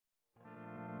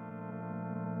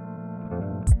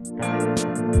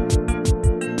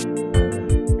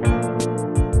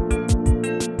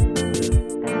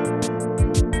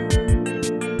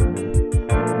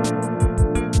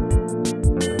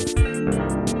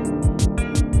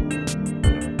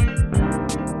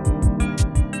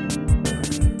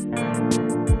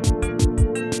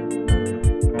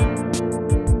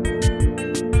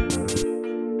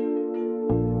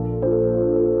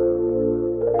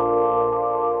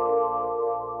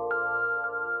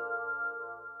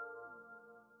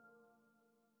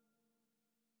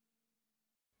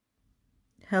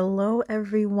Hello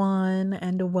everyone,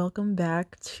 and welcome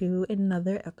back to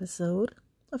another episode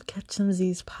of Catch Some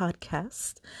Z's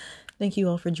podcast. Thank you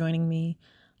all for joining me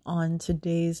on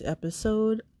today's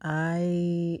episode.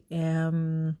 I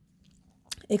am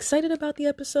excited about the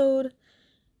episode.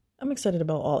 I'm excited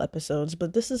about all episodes,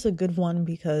 but this is a good one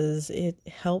because it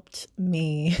helped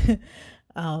me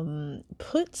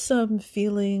put some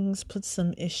feelings, put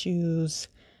some issues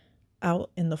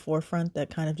out in the forefront that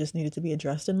kind of just needed to be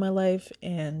addressed in my life.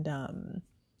 And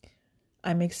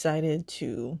I'm excited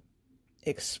to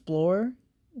explore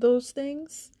those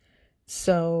things.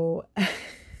 So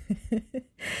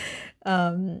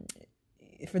for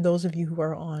those of you who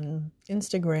are on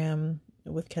Instagram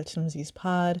with Catch Some Z's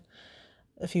pod,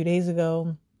 at least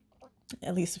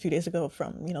a few days ago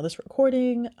from, this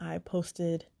recording, I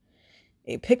posted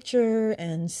a picture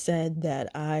and said that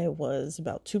I was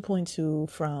about 2.2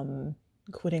 from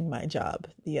quitting my job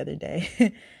the other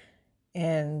day.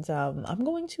 And I'm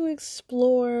going to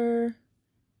explore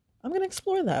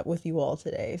that with you all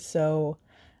today. So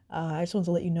I just want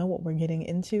to let you know what we're getting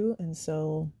into. And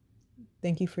so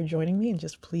thank you for joining me, and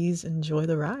just please enjoy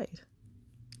the ride.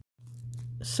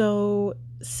 So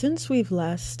since we've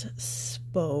last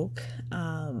spoke,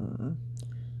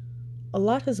 a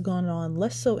lot has gone on,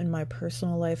 less so in my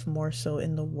personal life, more so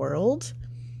in the world.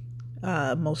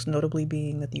 Most notably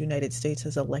being that the United States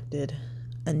has elected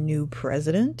a new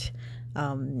president.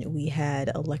 We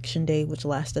had election day, which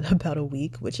lasted about a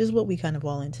week, which is what we kind of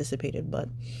all anticipated, but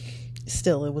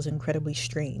still, it was incredibly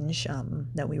strange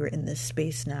that we were in this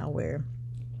space now where,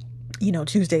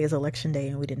 Tuesday is election day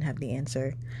and we didn't have the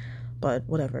answer, but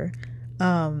whatever.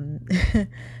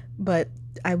 But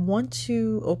I want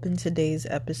to open today's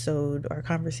episode or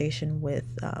conversation with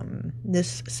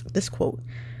this quote.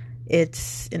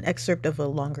 It's an excerpt of a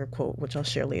longer quote, which I'll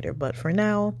share later. But for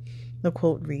now, the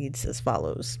quote reads as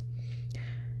follows: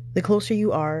 "The closer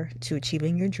you are to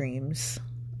achieving your dreams,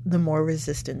 the more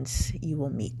resistance you will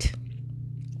meet."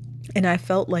 And I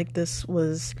felt like this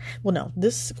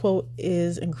quote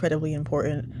is incredibly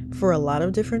important for a lot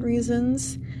of different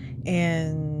reasons.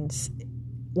 And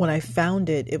when I found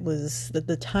it, it was that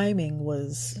the timing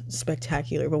was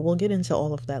spectacular, but we'll get into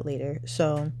all of that later.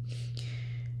 So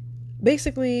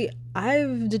basically,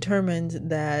 I've determined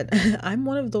that I'm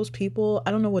one of those people,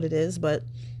 I don't know what it is, but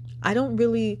I don't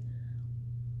really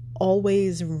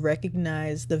always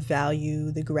recognize the value,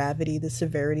 the gravity, the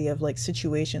severity of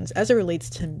situations as it relates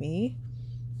to me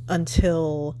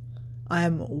until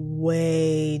I'm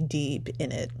way deep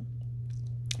in it.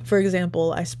 For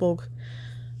example, I spoke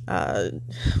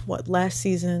last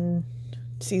season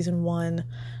 1,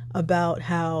 about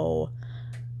how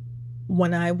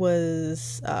when I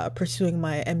was pursuing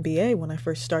my MBA, when I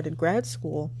first started grad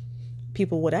school,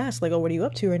 people would ask oh, what are you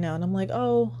up to right now? And I'm like,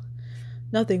 oh,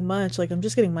 nothing much. I'm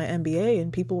just getting my MBA.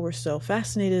 And people were so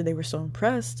fascinated. They were so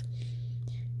impressed.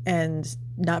 And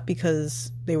not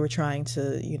because they were trying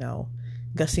to,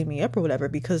 gussy me up or whatever,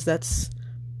 because it's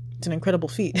an incredible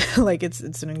feat.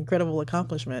 It's an incredible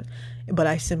accomplishment. But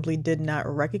I simply did not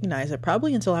recognize it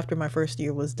probably until after my first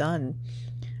year was done.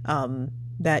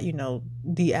 That,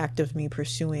 the act of me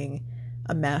pursuing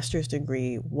a master's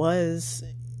degree was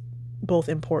both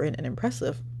important and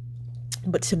impressive.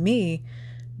 But to me,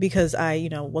 because I,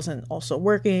 wasn't also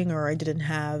working, or I didn't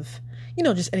have,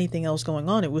 just anything else going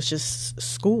on, it was just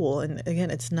school. And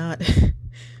again, it's not,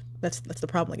 that's the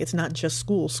problem. It's not just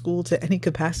school. School to any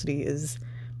capacity is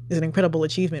an incredible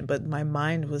achievement, but my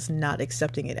mind was not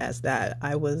accepting it as that.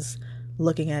 I was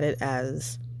looking at it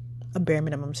as a bare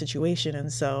minimum situation.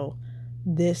 And so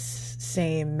this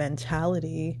same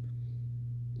mentality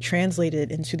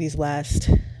translated into these last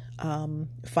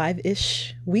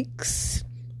 5-ish weeks,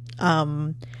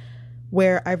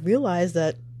 where I realized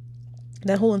that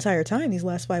whole entire time, these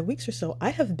last 5 weeks or so, I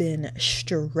have been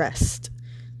stressed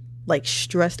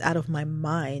out of my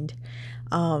mind.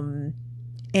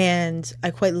 And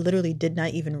I quite literally did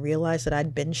not even realize that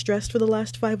I'd been stressed for the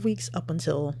last 5 weeks up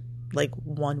until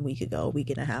 1 week ago, a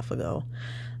week and a half ago.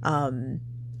 And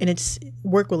it's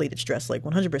work-related stress,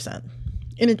 100%.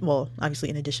 Obviously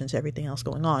in addition to everything else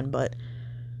going on, but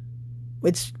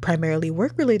it's primarily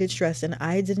work-related stress, and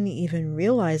I didn't even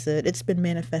realize it. It's been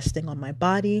manifesting on my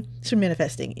body. It's been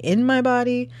manifesting in my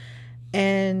body,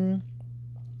 and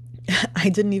I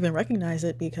didn't even recognize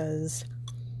it because,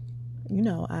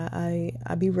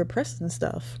 I be repressing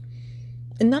stuff,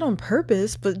 and not on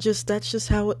purpose, but just that's just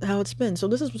how it's been. So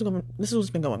this is what's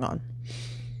been going on.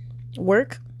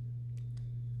 Work,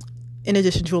 in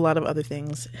addition to a lot of other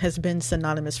things, has been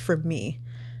synonymous for me.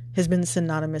 Has been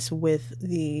synonymous with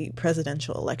the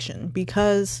presidential election,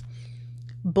 because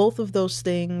both of those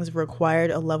things required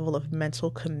a level of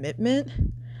mental commitment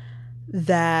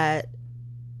that,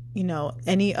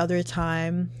 any other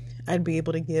time I'd be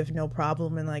able to give no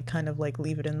problem and like kind of like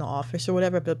leave it in the office or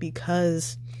whatever. But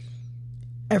because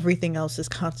everything else is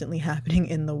constantly happening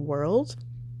in the world,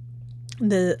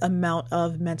 the amount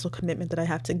of mental commitment that I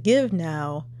have to give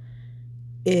now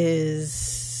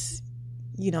is,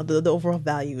 the overall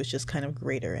value is just kind of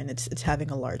greater, and it's having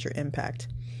a larger impact.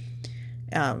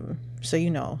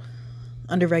 So,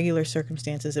 under regular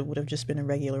circumstances, it would have just been a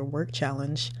regular work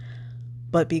challenge.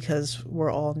 But because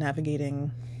we're all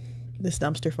navigating this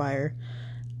dumpster fire,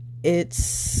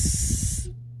 it's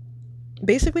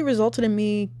basically resulted in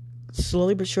me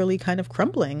slowly but surely kind of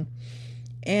crumbling.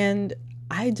 And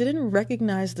I didn't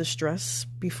recognize the stress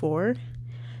before,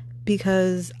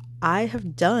 because I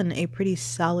have done a pretty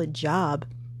solid job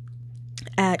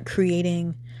at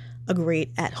creating a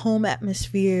great at-home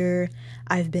atmosphere.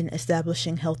 I've been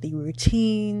establishing healthy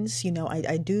routines.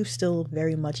 I do still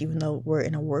very much, even though we're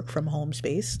in a work from home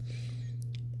space,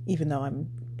 even though I'm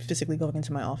physically going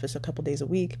into my office a couple days a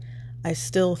week, I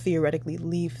still theoretically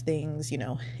leave things,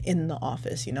 in the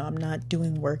office. I'm not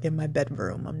doing work in my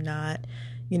bedroom. I'm not,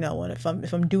 if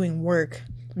I'm doing work,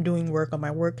 I'm doing work on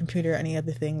my work computer. Any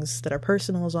other things that are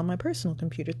personal is on my personal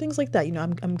computer, things like that.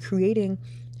 I'm creating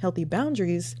healthy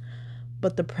boundaries.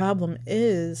 But the problem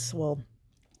is, well,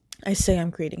 I say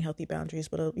I'm creating healthy boundaries,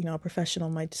 but a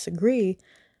professional might disagree,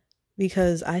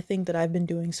 because I think that I've been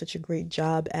doing such a great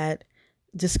job at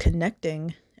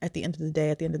disconnecting at the end of the day,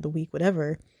 at the end of the week,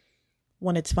 whatever.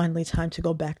 When it's finally time to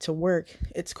go back to work,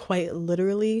 it's quite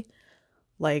literally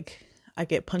like I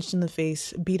get punched in the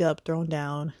face, beat up, thrown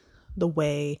down, the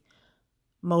way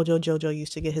Mojo Jojo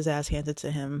used to get his ass handed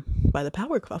to him by the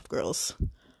Powerpuff Girls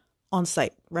on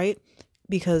site, right?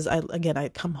 Because I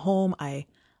come home, I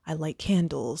light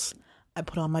candles, I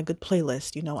put on my good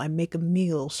playlist, I make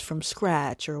meals from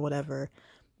scratch or whatever.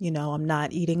 I'm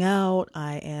not eating out,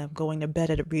 I am going to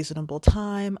bed at a reasonable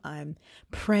time, I'm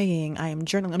praying, I am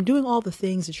journaling, I'm doing all the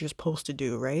things that you're supposed to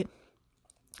do, right?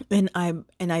 And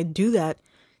I do that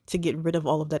to get rid of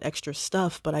all of that extra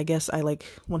stuff, but I guess I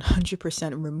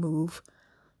 100% remove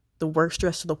the work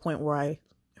stress to the point where I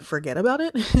forget about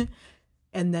it.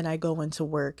 And then I go into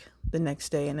work the next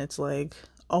day and it's like,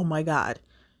 oh my God,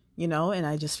 and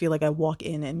I just feel like I walk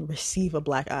in and receive a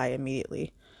black eye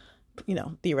immediately.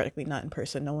 Theoretically not in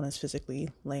person. No one is physically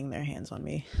laying their hands on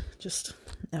me. Just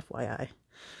FYI.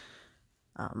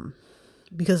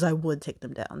 Because I would take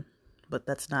them down, but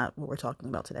that's not what we're talking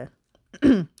about today.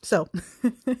 So,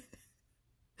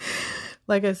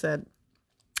 like I said,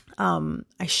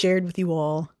 I shared with you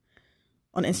all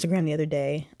on Instagram the other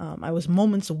day. I was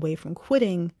moments away from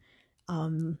quitting,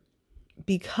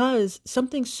 because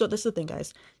that's the thing,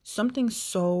 guys, something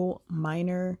so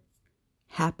minor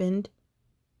happened.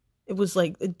 It was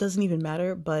like, it doesn't even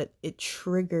matter, but it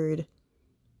triggered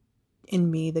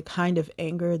in me the kind of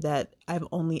anger that I've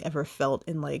only ever felt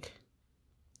in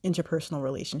interpersonal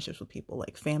relationships with people,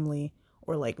 like family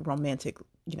or romantic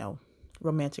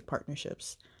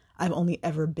partnerships. I've only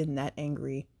ever been that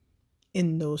angry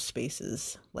in those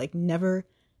spaces. Never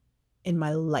in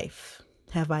my life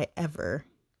have I ever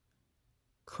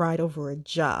cried over a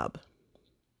job.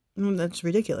 That's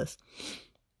ridiculous.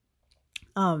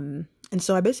 And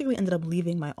so I basically ended up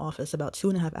leaving my office about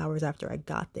 2.5 hours after I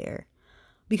got there,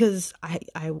 because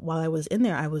while I was in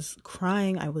there, I was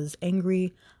crying, I was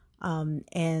angry,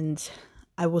 and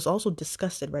I was also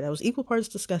disgusted, right? I was equal parts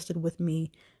disgusted with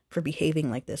me for behaving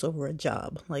like this over a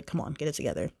job. Come on, get it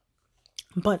together.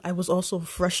 But I was also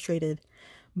frustrated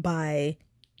by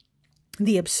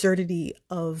the absurdity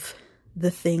of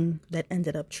the thing that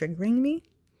ended up triggering me.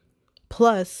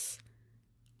 Plus,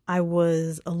 I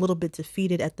was a little bit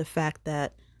defeated at the fact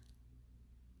that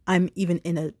I'm even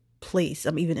in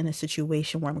a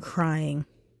situation where I'm crying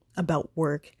about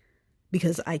work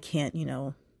because I can't,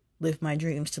 live my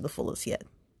dreams to the fullest yet.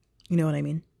 You know what I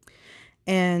mean?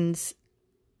 And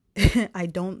I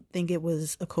don't think it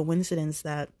was a coincidence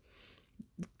that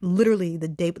literally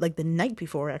the night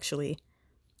before,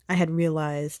 I had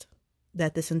realized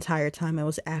that this entire time I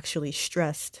was actually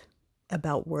stressed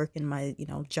about work and my,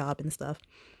 job and stuff.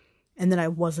 And then I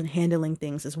wasn't handling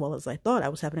things as well as I thought. I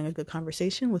was having a good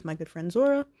conversation with my good friend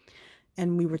Zora,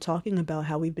 and we were talking about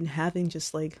how we've been having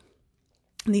just like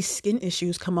these skin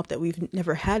issues come up that we've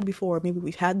never had before. Maybe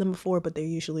we've had them before, but they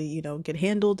usually, get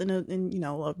handled in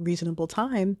a reasonable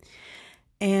time.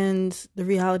 And the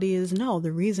reality is, no,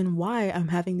 the reason why I'm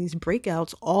having these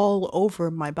breakouts all over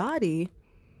my body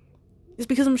is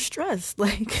because I'm stressed.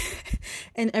 Like,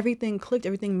 and everything clicked,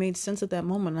 everything made sense at that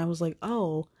moment. And I was like,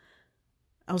 so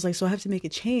I have to make a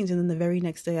change. And then the very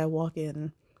next day I walk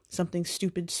in, something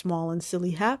stupid, small, and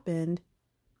silly happened.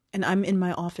 And I'm in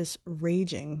my office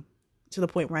raging to the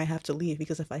point where I have to leave,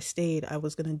 because if I stayed, I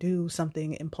was going to do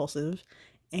something impulsive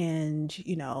and,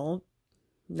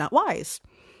 not wise.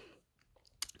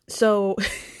 So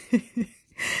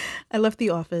I left the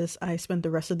office. I spent the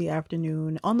rest of the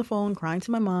afternoon on the phone crying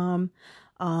to my mom.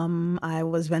 I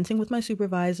was venting with my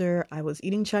supervisor. I was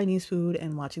eating Chinese food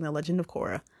and watching The Legend of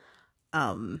Korra.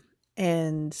 And,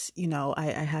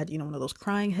 I had, one of those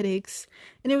crying headaches,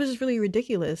 and it was just really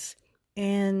ridiculous.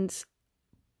 And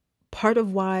part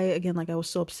of why, again, like I was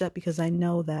so upset, because I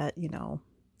know that,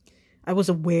 I was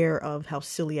aware of how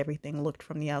silly everything looked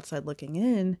from the outside looking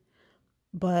in.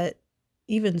 But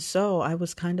even so, I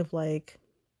was kind of like,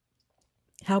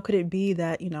 how could it be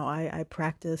that, I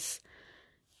practice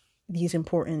these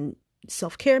important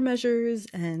self-care measures,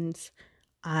 and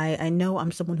I know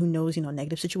I'm someone who knows,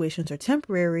 negative situations are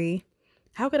temporary.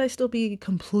 How could I still be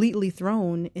completely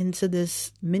thrown into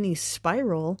this mini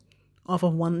spiral off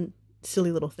of one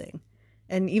silly little thing?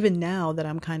 And even now that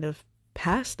I'm kind of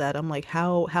past that, I'm like,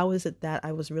 how is it that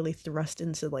I was really thrust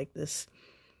into like this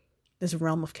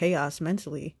realm of chaos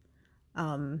mentally?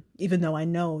 Even though I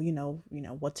know,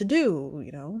 what to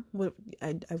do, what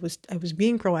I was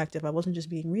being proactive. I wasn't just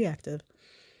being reactive.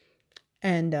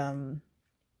 And,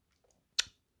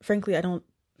 frankly, I don't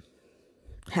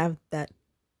have that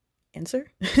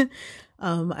answer.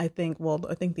 I think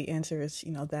the answer is,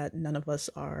 that none of us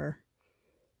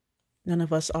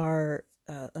are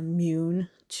immune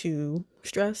to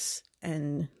stress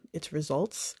and its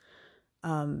results.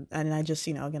 And I just,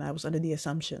 again, I was under the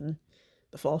assumption,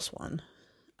 the false one,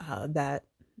 that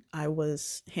I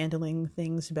was handling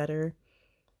things better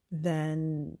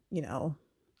than,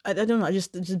 I don't know,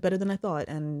 just better than I thought.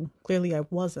 And clearly I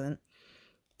wasn't.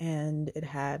 And it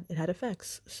had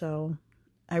effects. So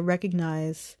I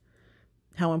recognize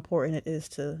how important it is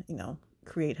to,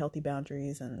 create healthy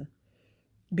boundaries and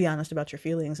be honest about your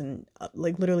feelings. And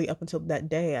like literally up until that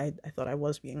day, I thought I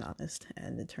was being honest.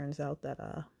 And it turns out that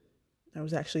I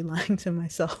was actually lying to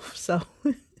myself. So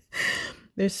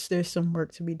there's some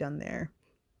work to be done there.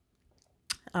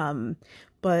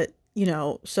 But,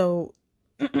 so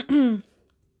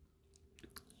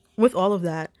with all of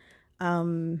that,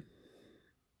 I'm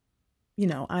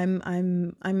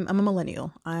a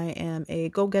millennial. I am a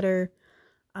go-getter.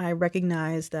 I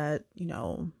recognize that,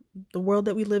 the world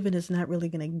that we live in is not really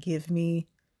going to give me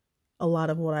a lot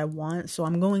of what I want. So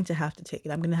I'm going to have to take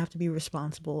it. I'm going to have to be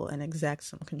responsible and exact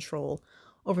some control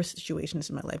over situations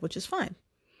in my life, which is fine.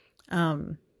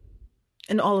 And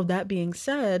all of that being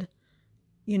said,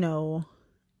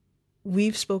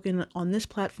 we've spoken on this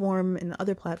platform and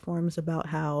other platforms about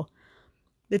how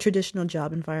the traditional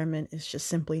job environment is just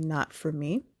simply not for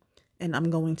me. And I'm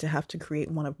going to have to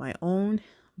create one of my own.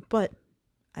 But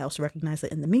I also recognize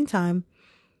that in the meantime,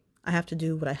 I have to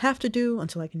do what I have to do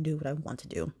until I can do what I want to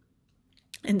do.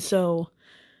 And so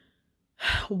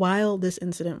while this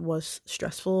incident was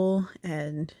stressful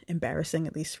and embarrassing,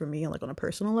 at least for me, like on a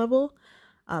personal level,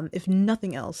 if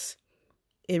nothing else,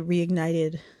 it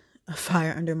reignited a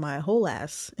fire under my whole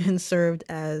ass and served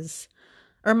as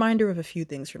a reminder of a few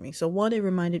things for me. So one, it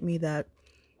reminded me that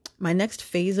my next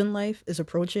phase in life is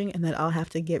approaching and that I'll have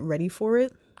to get ready for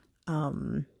it.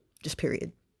 Just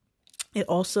period. It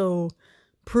also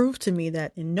proved to me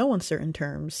that in no uncertain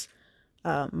terms,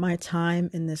 my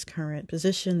time in this current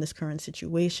position, this current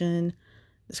situation,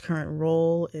 this current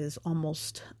role is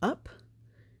almost up.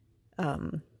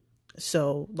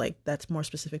 So like that's more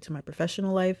specific to my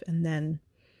professional life. And then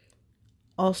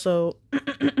also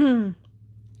in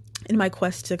my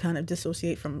quest to kind of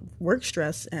dissociate from work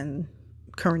stress and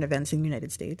current events in the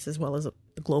United States, as well as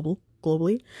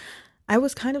globally, I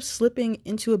was kind of slipping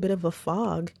into a bit of a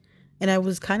fog, and I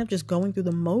was kind of just going through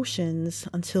the motions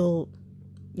until,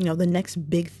 the next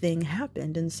big thing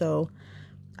happened. And so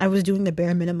I was doing the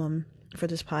bare minimum for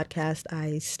this podcast.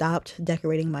 I stopped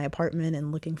decorating my apartment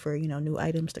and looking for, new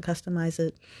items to customize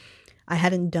it. I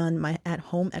hadn't done my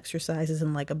at-home exercises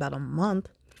in like about a month.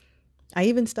 I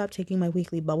even stopped taking my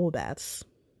weekly bubble baths.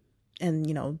 And,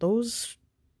 those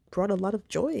brought a lot of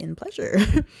joy and pleasure.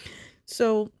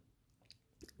 So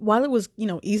while it was,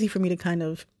 easy for me to kind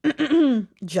of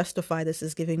justify this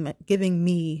as giving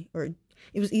me, or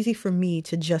it was easy for me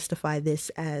to justify this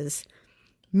as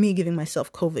me giving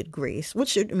myself COVID grace,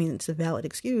 which, it's a valid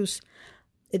excuse.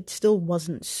 It still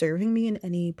wasn't serving me in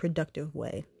any productive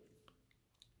way.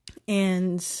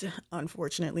 And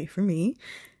unfortunately for me,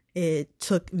 it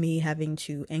took me having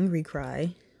to angry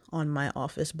cry on my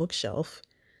office bookshelf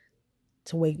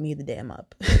to wake me the damn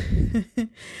up.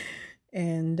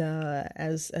 And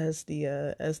as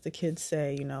the kids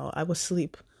say, I was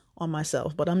asleep on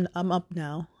myself, but I'm up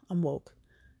now. I'm woke.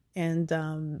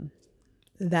 And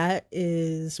that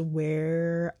is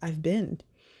where I've been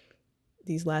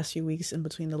these last few weeks in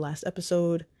between the last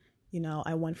episode.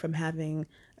 I went from having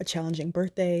a challenging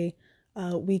birthday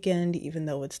weekend, even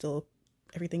though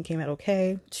everything came out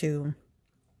okay, to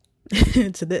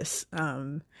to this.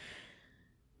 And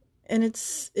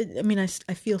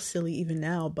I feel silly even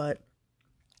now, but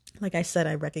like I said,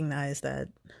 I recognize that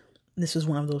this was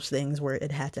one of those things where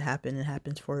it had to happen. It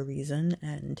happened for a reason.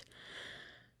 And,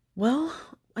 well,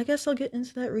 I guess I'll get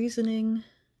into that reasoning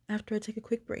after I take a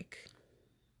quick break.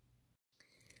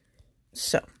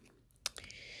 So,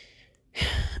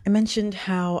 I mentioned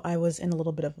how I was in a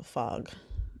little bit of a fog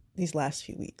these last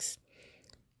few weeks.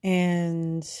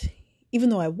 And even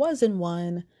though I was in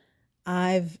one,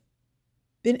 I've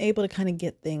been able to kind of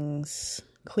get things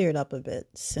cleared up a bit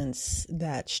since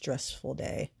that stressful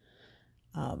day.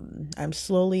 I'm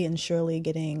slowly and surely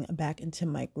getting back into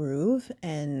my groove,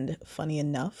 and funny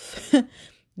enough,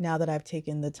 now that I've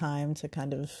taken the time to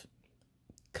kind of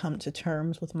come to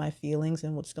terms with my feelings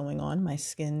and what's going on, my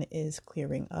skin is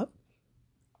clearing up,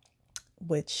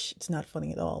 which it's not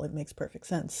funny at all. It makes perfect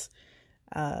sense.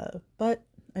 But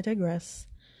I digress.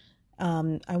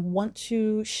 I want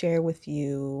to share with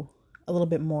you a little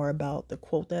bit more about the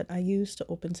quote that I used to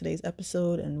open today's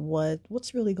episode and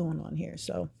what's really going on here.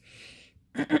 So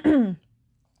the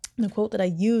quote that I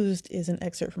used is an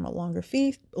excerpt from a longer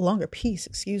piece,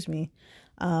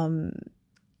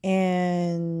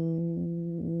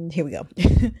 and here we go.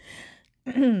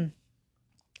 And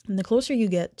the closer you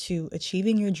get to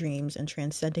achieving your dreams and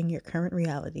transcending your current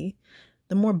reality,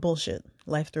 the more bullshit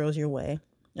life throws your way,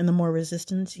 and the more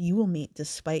resistance you will meet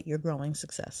despite your growing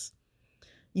success.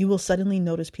 You will suddenly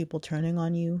notice people turning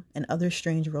on you and other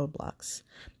strange roadblocks.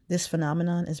 This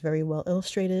phenomenon is very well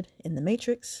illustrated in The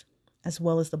Matrix, as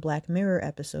well as the Black Mirror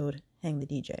episode, Hang the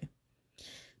DJ.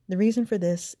 The reason for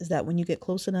this is that when you get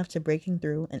close enough to breaking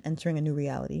through and entering a new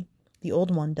reality, the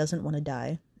old one doesn't want to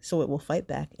die, so it will fight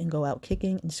back and go out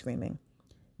kicking and screaming.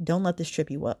 Don't let this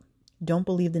trip you up. Don't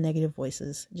believe the negative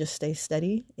voices. Just stay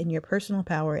steady in your personal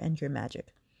power and your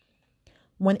magic.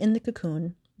 When in the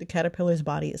cocoon, the caterpillar's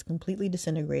body is completely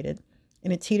disintegrated,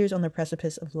 and it teeters on the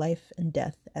precipice of life and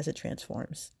death as it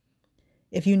transforms.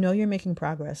 If you know you're making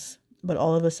progress, but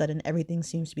all of a sudden everything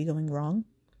seems to be going wrong,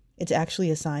 it's actually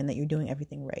a sign that you're doing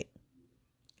everything right.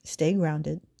 Stay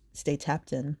grounded, stay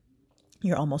tapped in.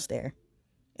 You're almost there.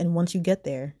 And once you get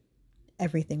there,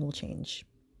 everything will change.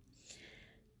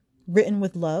 Written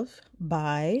with love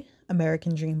by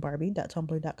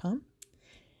AmericanDreamBarbie.tumblr.com.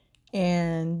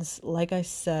 And like I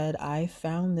said, I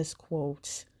found this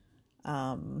quote,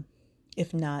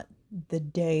 if not the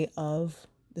day of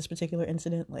this particular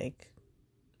incident, like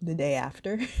the day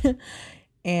after.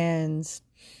 And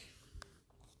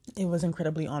it was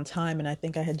incredibly on time. And I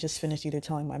think I had just finished either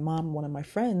telling my mom or one of my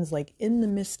friends, like in the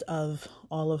midst of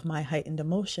all of my heightened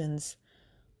emotions,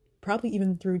 probably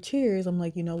even through tears, I'm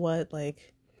like, you know what,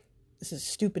 like, this is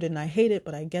stupid and I hate it,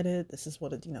 but I get it. This is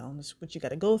what it, this is what you got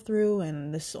to go through.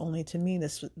 And this only to me,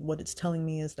 what it's telling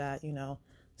me is that,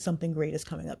 something great is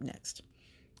coming up next.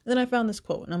 And then I found this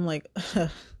quote and I'm like,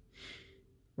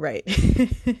 right.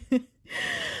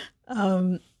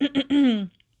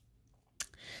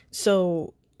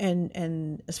 So,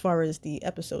 and as far as the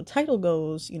episode title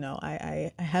goes,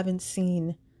 I haven't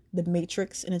seen The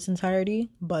Matrix in its entirety,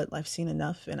 but I've seen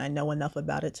enough and I know enough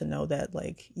about it to know that,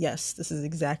 like, yes, this is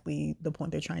exactly the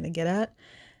point they're trying to get at.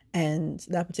 And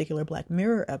that particular Black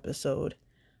Mirror episode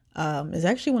is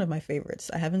actually one of my favorites.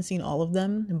 I haven't seen all of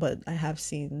them, but I have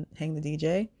seen Hang the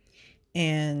DJ,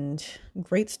 and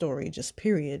great story, just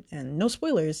period, and no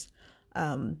spoilers.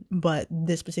 But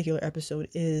this particular episode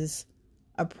is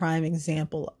a prime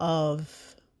example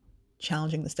of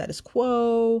challenging the status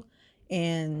quo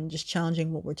and just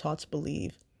challenging what we're taught to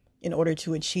believe in order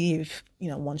to achieve,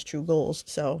 one's true goals.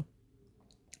 So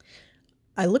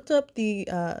I looked up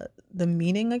the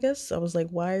meaning, I guess. I was like,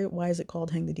 why is it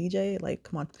called Hang the DJ? Like,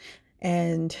 come on.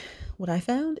 And what I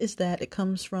found is that it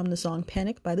comes from the song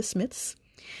Panic by the Smiths.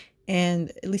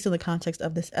 And at least in the context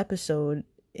of this episode,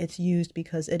 it's used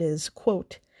because it is,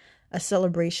 quote, a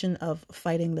celebration of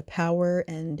fighting the power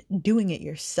and doing it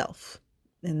yourself.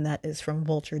 And that is from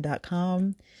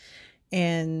vulture.com.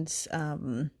 And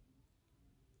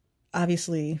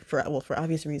obviously, for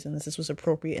obvious reasons, this was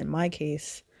appropriate in my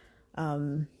case,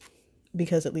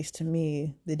 because at least to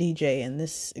me, the DJ in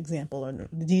this example, or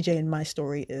the DJ in my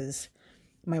story, is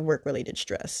my work-related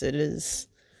stress. It is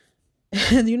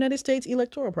the United States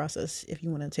electoral process, if you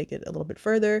want to take it a little bit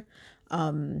further.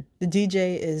 The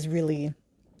DJ is really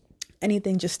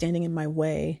anything just standing in my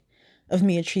way of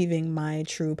me achieving my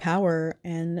true power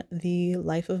and the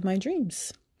life of my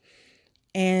dreams.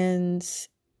 And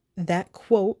that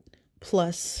quote,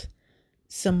 plus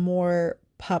some more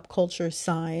pop culture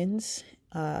signs.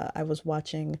 I was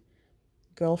watching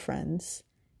Girlfriends,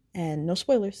 and no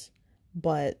spoilers,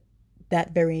 but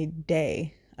that very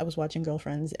day I was watching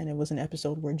Girlfriends, and it was an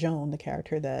episode where Joan, the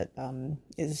character that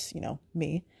is,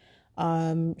 me,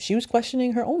 she was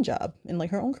questioning her own job and like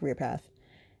her own career path.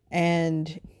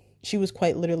 And she was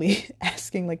quite literally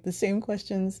asking like the same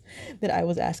questions that I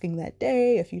was asking that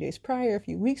day, a few days prior, a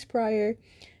few weeks prior.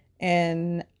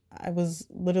 And I was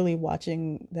literally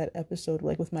watching that episode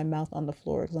like with my mouth on the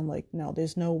floor, because I'm like, no,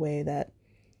 there's no way that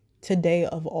today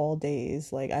of all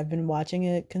days, like I've been watching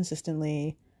it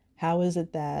consistently. How is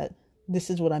it that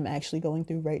this is what I'm actually going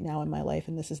through right now in my life,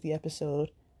 and this is the episode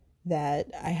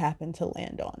that I happen to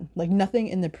land on? Like nothing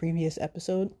in the previous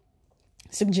episode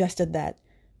suggested that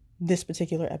this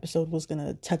particular episode was going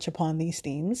to touch upon these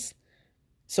themes.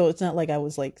 So it's not like I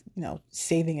was like,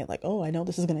 saving it like, oh, I know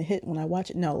this is going to hit when I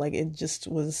watch it. No, like it just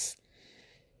was,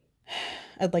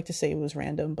 I'd like to say it was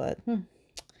random, but who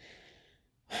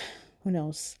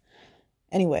knows?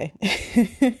 Anyway,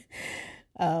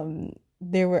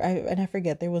 I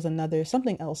forget, there was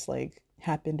something else like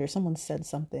happened, or someone said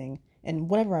something, and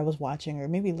whatever I was watching or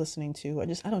maybe listening to,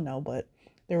 I don't know, but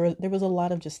there was a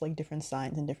lot of just like different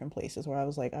signs in different places where I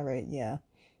was like, all right, yeah,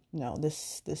 no,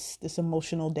 this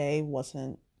emotional day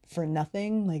wasn't for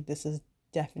nothing. Like this is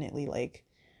definitely like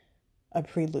a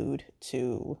prelude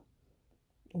to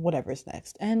whatever's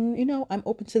next. And, I'm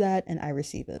open to that and I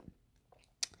receive it.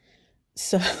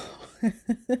 So,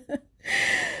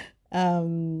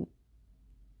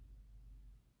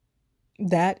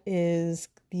 that is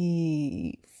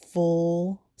the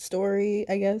full story,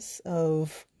 I guess,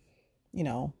 of,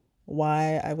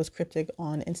 why I was cryptic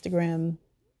on Instagram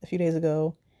a few days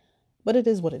ago, but it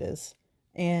is what it is.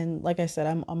 And like I said,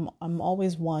 I'm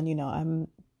always one, I'm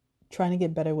trying to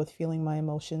get better with feeling my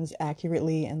emotions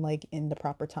accurately and like in the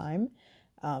proper time.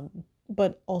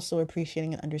 But also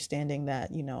appreciating and understanding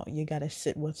that, you got to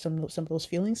sit with some of those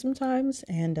feelings sometimes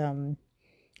and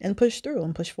push through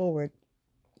and push forward.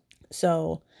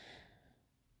 So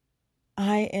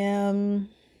I'm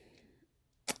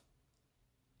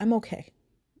okay.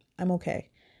 I'm okay.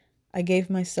 I gave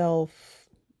myself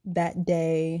that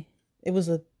day. It was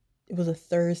a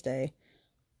Thursday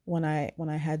when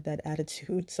I had that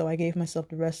attitude. So I gave myself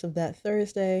the rest of that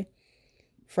Thursday,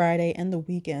 Friday, and the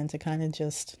weekend to kind of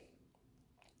just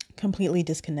completely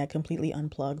disconnect, completely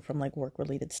unplug from like work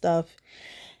related stuff,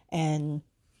 and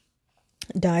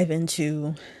dive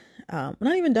into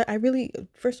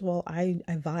first of all, I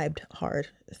vibed hard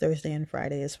Thursday and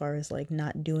Friday as far as like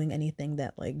not doing anything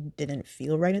that like didn't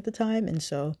feel right at the time. And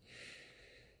so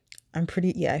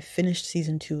I finished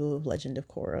season 2 of Legend of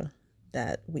Korra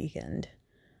that weekend.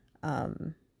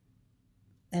 And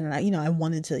I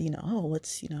wanted to,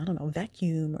 let's, I don't know,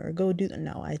 vacuum or go do that.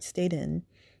 No, I stayed in.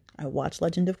 I watched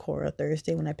Legend of Korra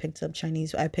Thursday when I picked up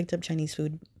Chinese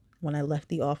food when I left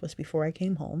the office before I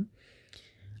came home.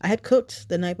 I had cooked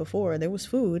the night before. There was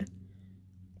food.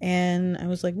 And I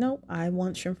was like, no, I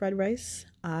want shrimp fried rice.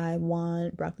 I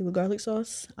want broccoli with garlic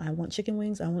sauce. I want chicken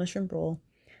wings. I want a shrimp roll.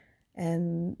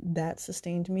 And that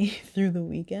sustained me through the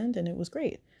weekend. And it was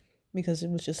great because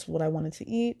it was just what I wanted to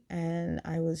eat. And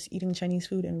I was eating Chinese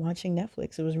food and watching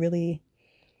Netflix. It was really,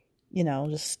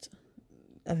 just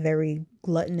a very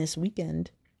gluttonous weekend.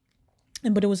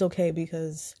 But it was okay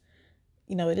because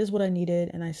it is what I needed,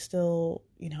 and I still,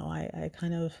 I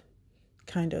kind of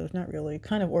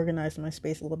organized my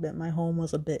space a little bit. My home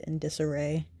was a bit in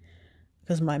disarray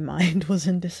because my mind was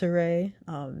in disarray.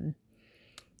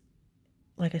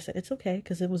 Like I said, it's okay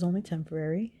because it was only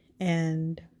temporary,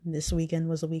 and this weekend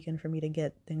was a weekend for me to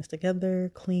get things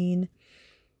together, clean,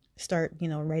 start,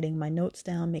 writing my notes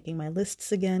down, making my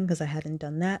lists again because I hadn't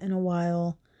done that in a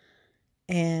while,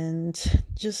 and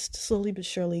just slowly but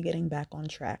surely getting back on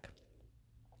track.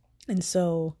 And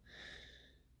so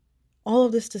all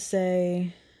of this to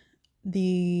say,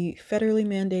 the federally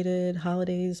mandated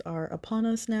holidays are upon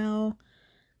us now.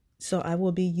 So I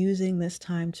will be using this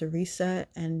time to reset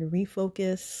and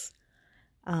refocus.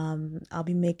 I'll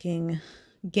be making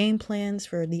game plans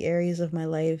for the areas of my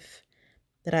life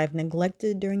that I've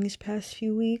neglected during these past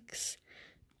few weeks,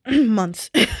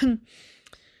 months.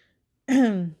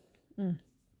 And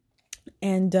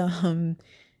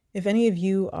if any of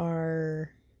you are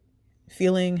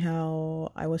feeling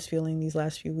how I was feeling these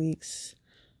last few weeks,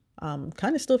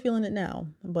 kind of still feeling it now,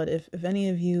 but if any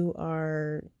of you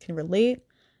can relate,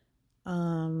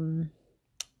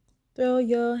 throw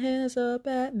your hands up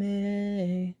at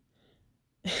me.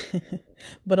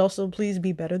 But also please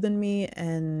be better than me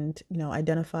and,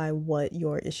 identify what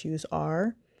your issues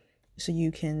are so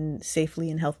you can safely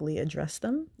and healthily address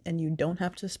them, and you don't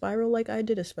have to spiral like I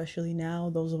did, especially now,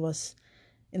 those of us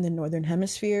in the Northern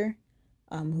Hemisphere,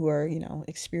 who are,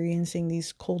 experiencing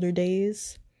these colder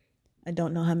days. I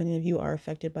don't know how many of you are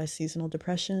affected by seasonal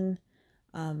depression,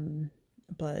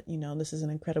 but, this is an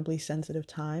incredibly sensitive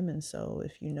time, and so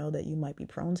if you know that you might be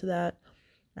prone to that,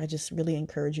 I just really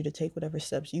encourage you to take whatever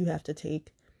steps you have to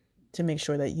take to make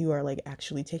sure that you are,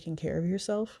 actually taking care of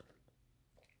yourself.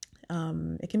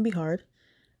 It can be hard,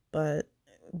 but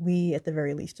we at the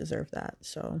very least deserve that.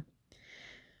 So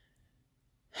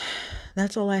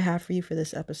that's all I have for you for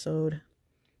this episode.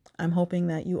 I'm hoping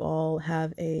that you all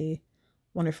have a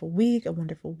wonderful week, a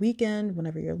wonderful weekend,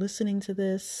 whenever you're listening to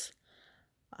this.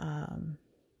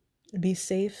 Be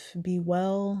safe, be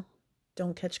well,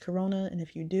 don't catch corona, and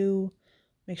if you do,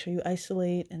 make sure you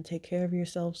isolate and take care of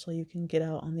yourself so you can get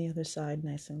out on the other side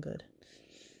nice and good.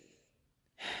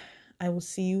 I will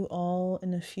see you all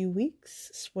in a few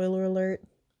weeks. Spoiler alert,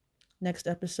 next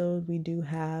episode we do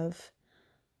have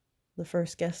the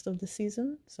first guest of the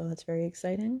season, so that's very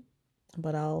exciting.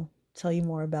 But I'll tell you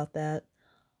more about that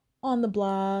on the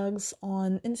blogs,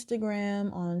 on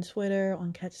Instagram, on Twitter,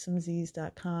 on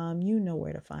catchsomez's.com. You know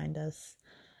where to find us.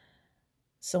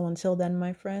 So until then,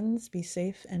 my friends, be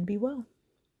safe and be well.